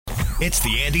It's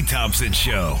the Andy Thompson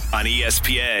Show on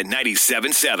ESPN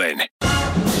 97.7.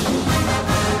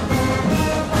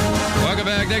 Welcome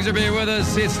back. Thanks for being with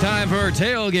us. It's time for our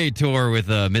Tailgate Tour with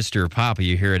Mr. Poppi.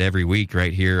 You hear it every week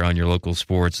right here on your local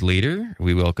sports leader.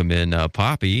 We welcome in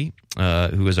Poppi,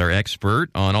 who is our expert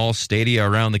on all stadia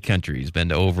around the country. He's been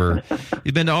to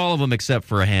all of them except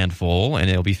for a handful, and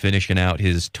he'll be finishing out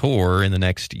his tour in the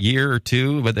next year or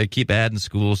two, but they keep adding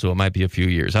schools, so it might be a few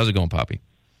years. How's it going, Poppi?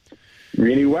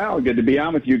 Really well. Good to be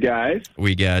on with you guys.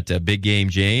 We got Big Game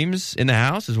James in the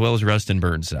house, as well as Rustin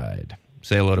Burnside.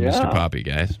 Say hello to Mr. Poppi,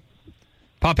 guys.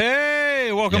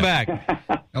 Poppi, welcome back.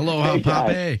 Aloha, hey,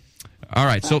 Poppi. All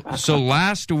right, so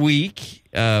last week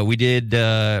we did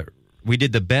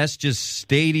the best just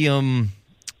stadium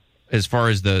as far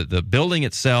as the building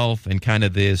itself and kind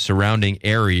of the surrounding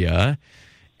area,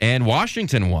 and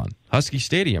Washington won. Husky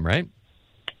Stadium, right?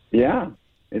 Yeah.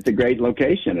 It's a great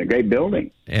location, a great building.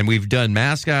 And we've done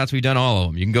mascots. We've done all of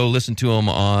them. You can go listen to them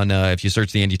on, if you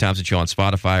search the Andy Thompson Show on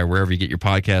Spotify or wherever you get your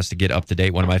podcast to get up to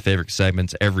date. One of my favorite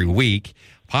segments every week.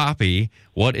 Poppi,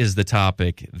 what is the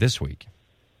topic this week?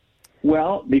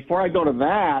 Well, before I go to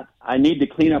that, I need to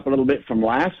clean up a little bit from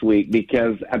last week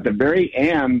because at the very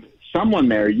end, someone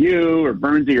there, you or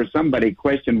Bernsey or somebody,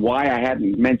 questioned why I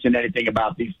hadn't mentioned anything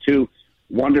about these two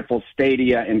wonderful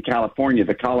stadia in California,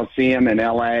 the Coliseum in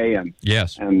L.A. and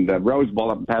the Rose Bowl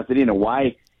up in Pasadena.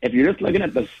 Why, if you're just looking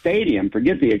at the stadium,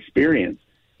 forget the experience,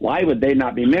 why would they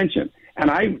not be mentioned? And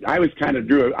I was kind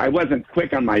of I wasn't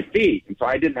quick on my feet, and so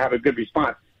I didn't have a good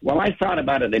response. Well, I thought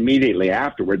about it immediately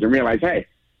afterwards and realized, hey,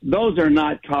 those are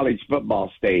not college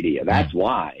football stadia. That's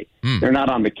why. They're not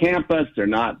on the campus. They're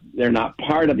not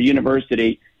part of the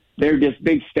university. They're just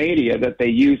big stadia that they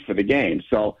use for the game.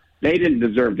 So they didn't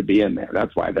deserve to be in there.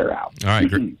 That's why they're out. All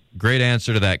right, great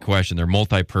answer to that question. They're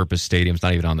multi-purpose stadiums,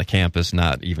 not even on the campus,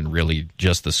 not even really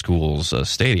just the school's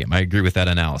stadium. I agree with that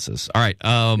analysis. All right.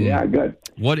 Yeah, good.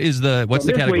 What's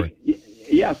the category?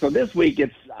 So this week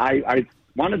I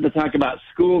wanted to talk about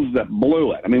schools that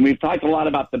blew it. I mean, we've talked a lot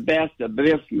about the best of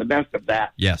this and the best of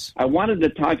that. Yes. I wanted to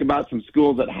talk about some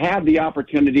schools that had the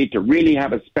opportunity to really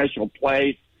have a special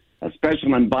place, a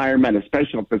special environment, a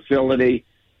special facility,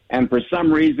 and for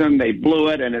some reason they blew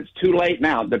it, and it's too late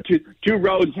now. The two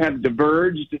roads have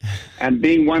diverged, and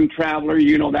being one traveler,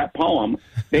 you know that poem,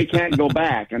 they can't go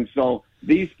back. And so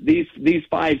these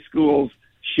five schools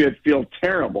should feel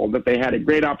terrible that they had a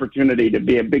great opportunity to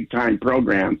be a big-time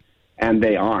program, and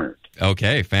they aren't.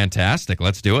 Okay, fantastic.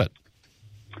 Let's do it.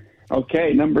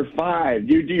 Okay, number 5.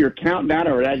 Do you do your countdown,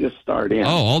 or did I just start in?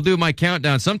 Oh, I'll do my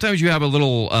countdown. Sometimes you have a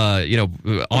little,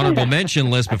 honorable mention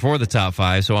list before the top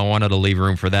 5, so I wanted to leave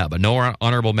room for that. But no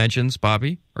honorable mentions,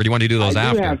 Poppi? Or do you want to do those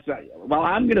after? Well,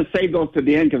 I'm going to save those to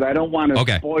the end because I don't want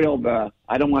to spoil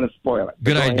I don't want to spoil it.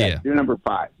 Good idea. Ahead. Do number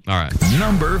 5. All right.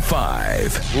 Number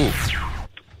 5. Oof.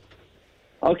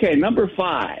 Okay, number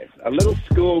 5. A little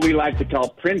school we like to call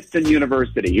Princeton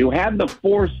University, who had the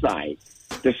foresight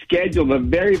to schedule the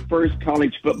very first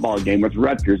college football game with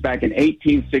Rutgers back in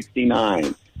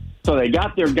 1869. So they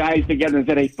got their guys together and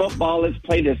said, hey, football, let's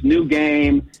play this new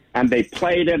game. And they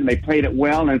played it, and they played it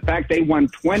well. And in fact, they won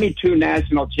 22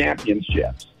 national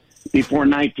championships before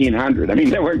 1900. I mean,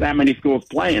 there weren't that many schools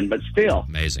playing, but still.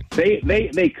 Amazing.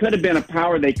 They could have been a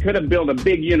power. They could have built a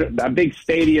big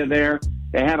stadia there.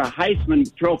 They had a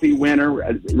Heisman Trophy winner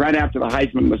right after the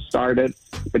Heisman was started.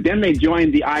 But then they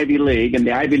joined the Ivy League, and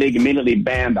the Ivy League immediately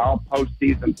banned all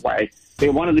postseason play. They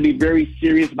wanted to be very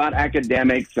serious about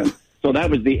academics, and so that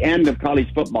was the end of college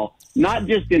football, not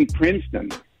just in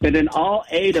Princeton, but in all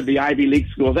 8 of the Ivy League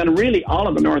schools, and really all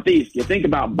of the Northeast. You think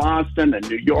about Boston and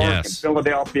New York and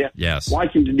Philadelphia,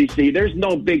 Washington, D.C. There's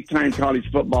no big-time college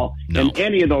football in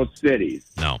any of those cities.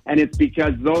 No. And it's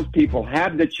because those people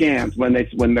had the chance when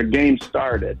the game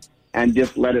started and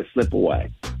just let it slip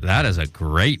away. That is a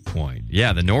great point.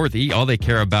 Yeah, the Northeast, all they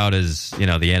care about is, the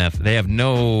NFL. They have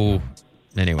no...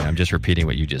 Anyway, I'm just repeating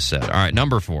what you just said. All right,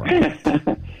 number 4.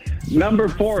 Number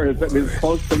 4 is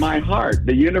close to my heart,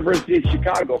 the University of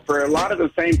Chicago, for a lot of the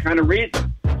same kind of reasons.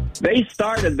 They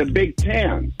started the Big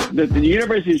Ten, the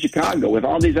University of Chicago, with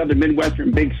all these other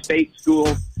Midwestern big state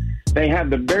schools. They had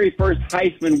the very first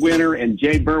Heisman winner in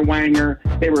Jay Berwanger.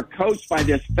 They were coached by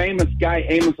this famous guy,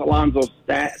 Amos Alonzo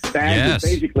Staggs, who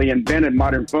basically invented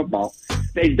modern football.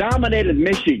 They dominated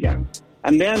Michigan,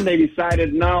 and then they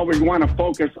decided, no, we want to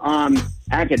focus on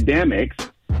academics.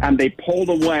 And they pulled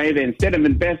away. They, instead of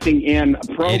investing in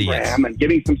a program and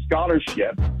giving some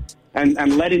scholarship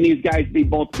and letting these guys be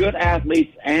both good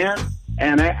athletes and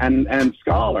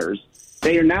scholars,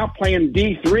 they are now playing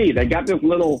D3. They got this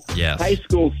little high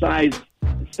school-sized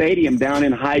stadium down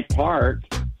in Hyde Park,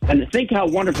 And think how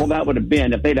wonderful that would have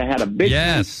been if they'd have had a big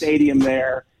stadium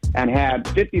there and had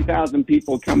 50,000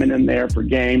 people coming in there for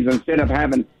games instead of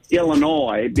having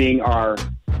Illinois being our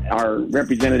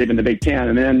representative in the Big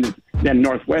Ten, and then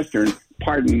Northwestern,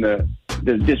 pardon the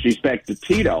disrespect to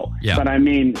Tito. Yeah. But, I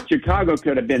mean, Chicago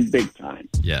could have been big time.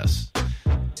 Yes.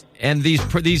 And these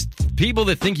people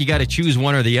that think you got to choose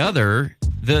one or the other,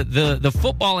 the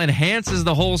football enhances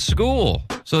the whole school.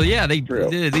 So, yeah,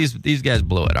 these guys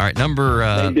blew it. All right,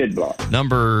 they did blow it.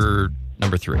 Number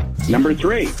 3. Number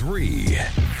 3. 3.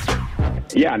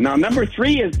 Yeah, now number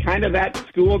 3 is kind of that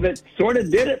school that sort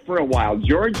of did it for a while,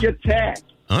 Georgia Tech.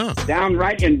 Down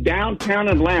right in downtown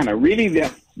Atlanta, really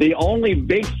the only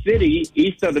big city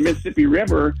east of the Mississippi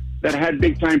River that had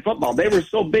big-time football. They were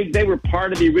so big, they were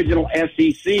part of the original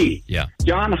SEC. Yeah.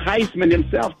 John Heisman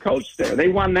himself coached there. They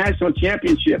won national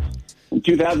championships in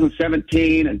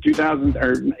 2017 and in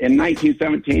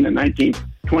 1917 and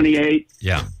 1928.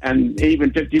 Yeah. And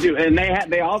even 52. And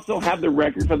they also have the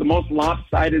record for the most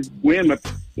lopsided win with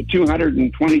the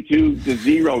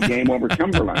 222-0 game over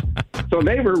Cumberland. So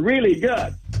they were really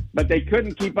good, but they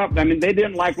couldn't keep up. I mean, they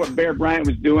didn't like what Bear Bryant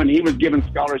was doing. He was giving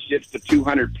scholarships to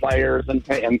 200 players and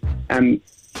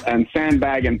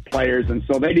sandbagging players, and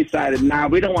so they decided,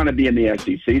 we don't want to be in the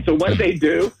SEC. So what did they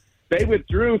do? They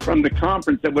withdrew from the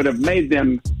conference that would have made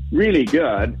them really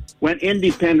good, went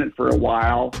independent for a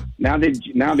while. Now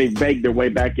they've begged their way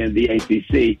back into the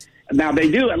ACC. Now,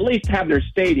 they do at least have their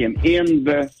stadium in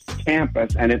the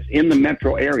campus, and it's in the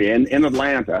metro area in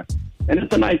Atlanta. And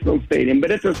it's a nice little stadium, but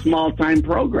it's a small-time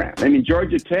program. I mean,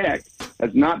 Georgia Tech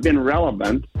has not been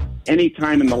relevant any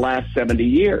time in the last 70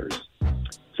 years.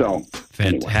 So,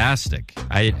 fantastic.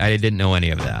 Anyway. I didn't know any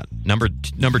of that. Number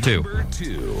 2.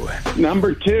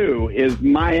 Number 2 is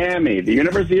Miami, the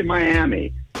University of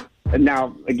Miami.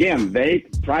 Now, again,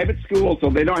 private school, so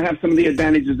they don't have some of the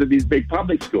advantages of these big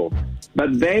public schools.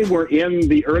 But they were in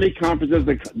the early conferences,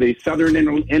 the Southern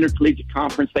Intercollegiate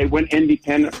Conference. They went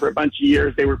independent for a bunch of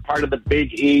years. They were part of the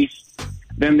Big East.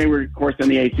 Then they were, of course, in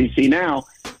the ACC. Now,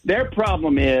 their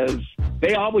problem is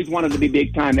they always wanted to be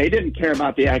big time. They didn't care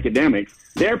about the academics.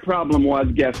 Their problem was,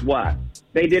 guess what?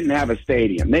 They didn't have a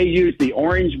stadium. They used the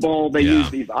Orange Bowl. They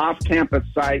used these off-campus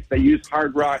sites. They use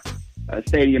Hard Rock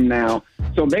Stadium now.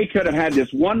 So they could have had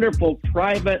this wonderful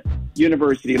private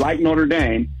university like Notre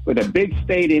Dame with a big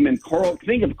stadium in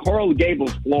think of Coral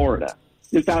Gables, Florida,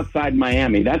 just outside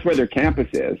Miami. That's where their campus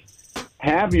is.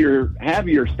 Have your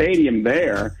stadium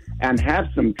there and have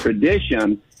some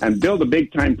tradition and build a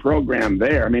big-time program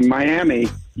there. I mean, Miami,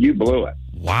 you blew it.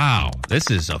 Wow, this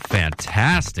is a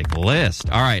fantastic list.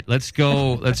 All right, let's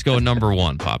go number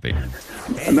 1, Poppi.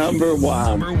 Number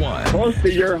one. Close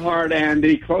to your heart,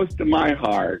 Andy, close to my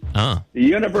heart. The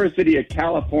University of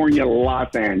California,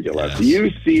 Los Angeles,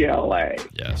 UCLA.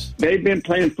 Yes. They've been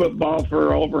playing football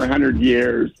for over 100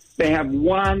 years. They have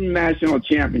won national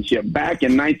championship back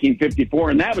in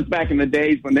 1954, and that was back in the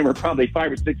days when there were probably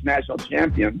 5 or 6 national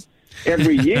champions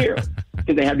every year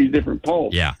because they had these different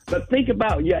polls. Yeah. But think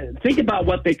about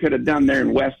what they could have done there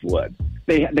in Westwood.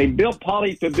 They built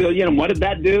Poppi Pavilion, and what did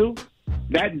that do?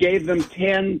 That gave them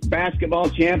 10 basketball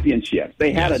championships.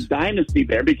 They had a dynasty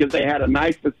there because they had a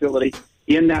nice facility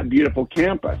in that beautiful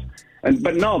campus.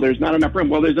 But no, there's not enough room.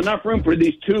 Well, there's enough room for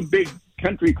these 2 big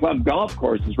country club golf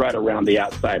courses right around the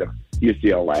outside of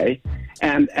UCLA.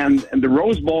 And the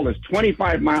Rose Bowl is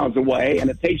 25 miles away, and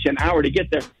it takes you an hour to get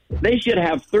there. They should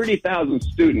have 30,000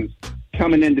 students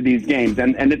coming into these games,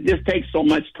 and it just takes so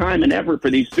much time and effort for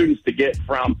these students to get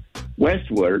from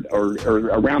Westward or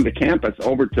around the campus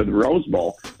over to the Rose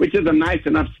Bowl, which is a nice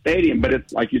enough stadium, but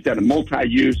it's, like you said, a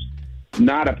multi-use,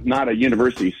 not a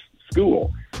university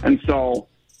school. And so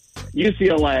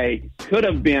UCLA could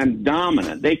have been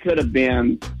dominant. They could have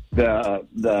been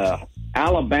the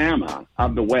Alabama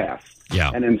of the West.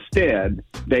 Yeah. And instead,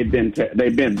 they've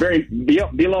been very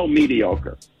below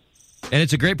mediocre. And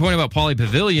it's a great point about Poppi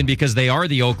Pavilion because they are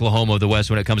the Oklahoma of the West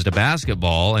when it comes to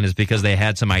basketball, and it's because they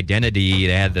had some identity.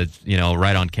 They had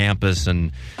right on campus,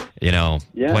 and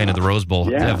playing at the Rose Bowl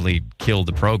definitely killed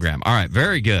the program. All right,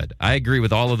 very good. I agree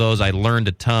with all of those. I learned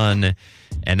a ton.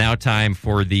 And now time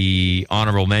for the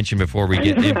honorable mention before we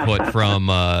get input from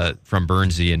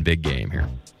Bernsey and Big Game here.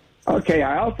 Okay,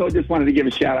 I also just wanted to give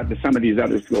a shout out to some of these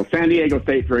other schools. San Diego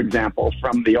State, for example,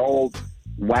 from the old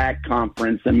WAC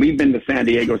conference, and we've been to San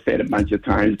Diego State a bunch of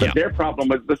times, but their problem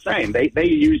was the same. They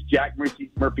used Jack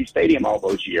Murphy Stadium all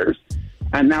those years,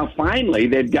 And now finally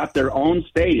they've got their own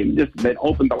stadium. Just been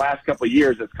opened the last couple of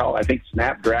years. It's called, I think,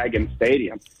 Snapdragon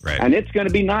Stadium. Right. And it's going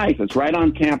to be nice. It's right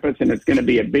on campus, and it's going to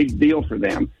be a big deal for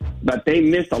them. But they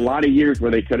missed a lot of years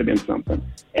where they could have been something.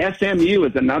 SMU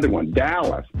is another one.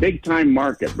 Dallas, big-time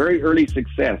market, very early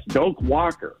success. Doak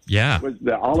Walker was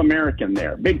the All-American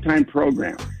there, big-time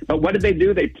program. But what did they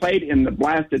do? They played in the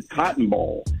blasted Cotton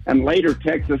Bowl and later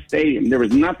Texas Stadium. There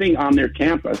was nothing on their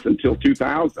campus until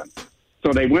 2000.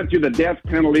 So they went through the death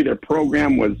penalty. Their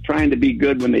program was trying to be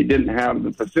good when they didn't have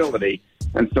the facility,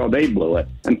 and so they blew it.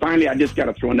 And finally, I just got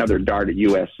to throw another dart at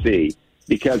USC,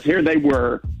 because here they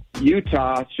were.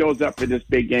 Utah shows up for this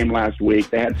big game last week.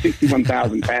 They had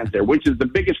 61,000 fans there, which is the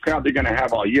biggest crowd they're going to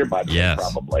have all year, by the way,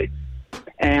 probably.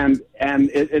 And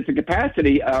it's a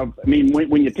capacity of, I mean,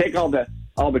 when you take all the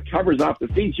covers off the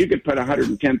seats, you could put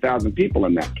 110,000 people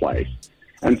in that place.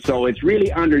 And so it's really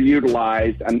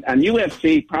underutilized. And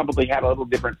USC probably had a little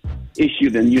different issue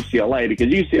than UCLA, because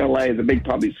UCLA is a big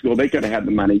public school. They could have had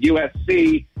the money.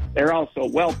 USC, they're also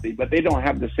wealthy, but they don't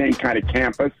have the same kind of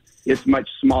campus. It's much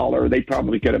smaller. They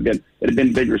probably could have been, it would have been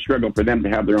a bigger struggle for them to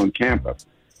have their own campus.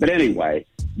 But anyway,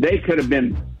 they could have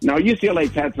been. Now,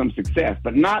 UCLA's had some success,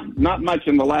 but not much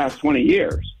in the last 20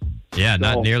 years. Yeah, so,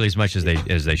 not nearly as much as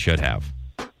they should have.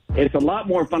 It's a lot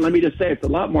more fun. Let me just say, it's a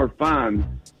lot more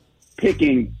fun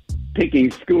picking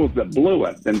schools that blew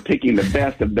it than picking the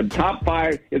best of the top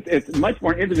five. It's much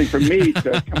more interesting for me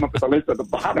to come up with a list of the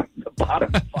bottom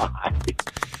five.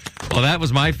 Well, that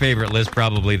was my favorite list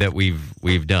probably that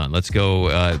we've done. Let's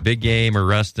go big game or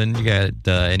Rustin. You got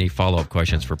any follow-up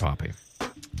questions for Poppi?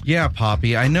 Yeah,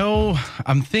 Poppi. I know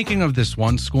I'm thinking of this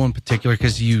one school in particular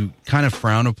because you kind of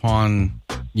frown upon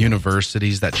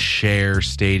universities that share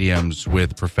stadiums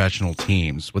with professional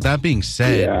teams. With that being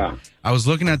said, I was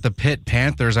looking at the Pitt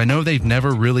Panthers. I know they've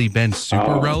never really been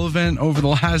super relevant over the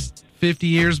last 50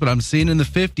 years, but I'm seeing in the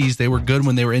 50s they were good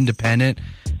when they were independent.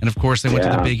 And, of course, they went to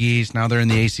the Big East. Now they're in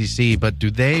the ACC. But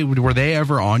were they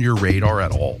ever on your radar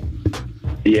at all?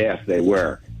 Yes, they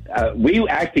were. We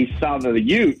actually saw the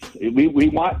Utes. We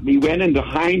went into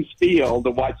Heinz Field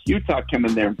to watch Utah come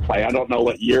in there and play. I don't know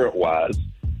what year it was.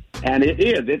 And it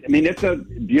is. It's a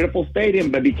beautiful stadium,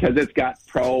 but because it's got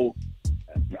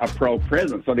a pro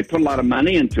presence, so they put a lot of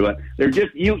money into it. They're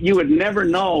just you would never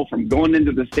know from going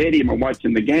into the stadium or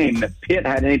watching the game that Pitt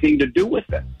had anything to do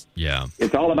with it. Yeah,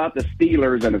 it's all about the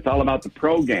Steelers and it's all about the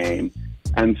pro game,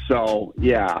 and so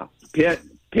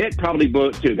Pitt probably blew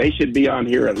it too. They should be on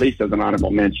here at least as an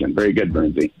honorable mention. Very good,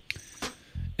 Bernsey.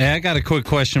 Hey, I got a quick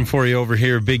question for you over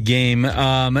here, big game.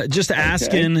 Just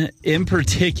asking in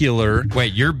particular.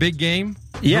 Wait, you're big game?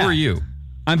 Yeah. Who are you?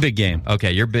 I'm big game.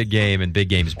 Okay, you're big game, and big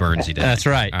game's Bernsey today. That's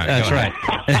right. That's right.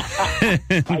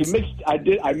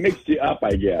 I mixed you up,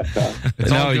 I guess. Huh?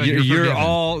 No, you're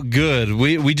all good.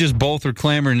 We just both are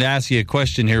clamoring to ask you a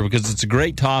question here because it's a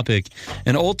great topic,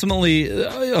 and ultimately,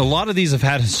 a lot of these have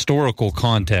had historical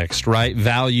context, right?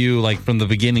 Value, like from the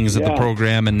beginnings of the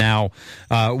program, and now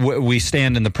we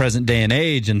stand in the present day and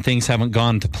age, and things haven't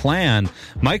gone to plan.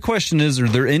 My question is: are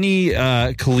there any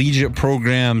collegiate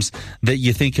programs that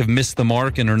you think have missed the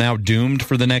mark and are now doomed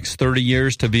for the next 30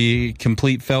 years to be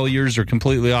complete failures or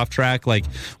completely off track? Like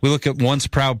we look at once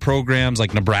proud programs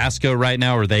like Nebraska right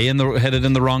now. Are they headed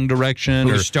in the wrong direction?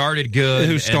 Who started good,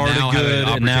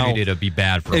 and now opportunity to be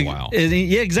bad for a while.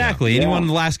 Yeah, exactly. Yeah. Anyone in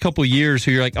the last couple of years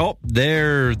who you're like,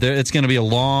 it's going to be a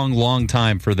long, long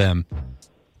time for them.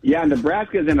 Yeah,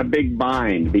 Nebraska's in a big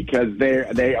bind because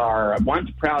they are a once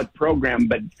proud program,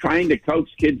 but trying to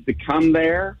coax kids to come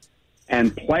there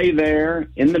and play there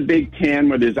in the Big Ten,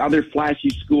 where there's other flashy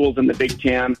schools in the Big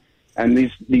Ten, and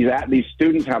these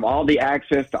students have all the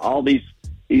access to all these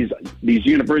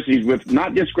universities with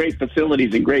not just great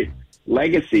facilities and great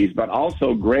legacies, but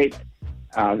also great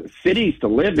cities to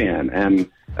live in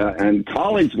and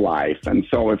college life. And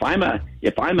so if I'm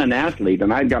an athlete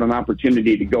and I've got an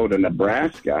opportunity to go to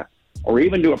Nebraska, or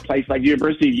even to a place like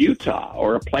University of Utah,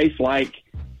 or a place like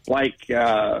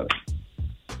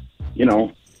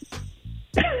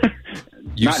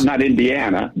not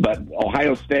Indiana, but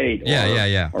Ohio State,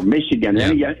 or Michigan,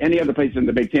 any other place in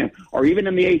the Big Ten, or even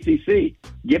in the ACC.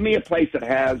 Give me a place that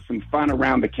has some fun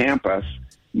around the campus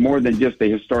more than just the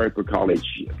historical college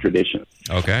tradition.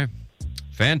 Okay,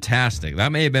 fantastic.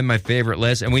 That may have been my favorite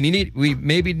list, and we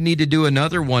maybe need to do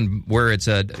another one where it's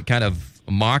a kind of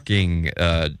mocking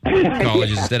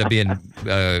colleges instead of being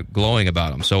glowing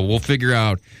about them. So we'll figure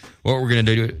out what we're going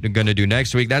to do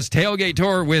next week. That's Tailgate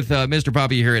Tour with Mr.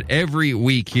 Poppi. You hear it every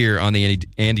week here on the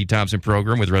Andy Thompson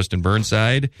program with Rustin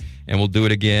Burnside, and we'll do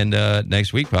it again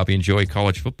next week. Poppi, enjoy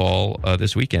college football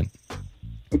this weekend.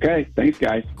 Okay, thanks,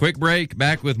 guys. Quick break.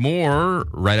 Back with more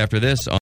right after this.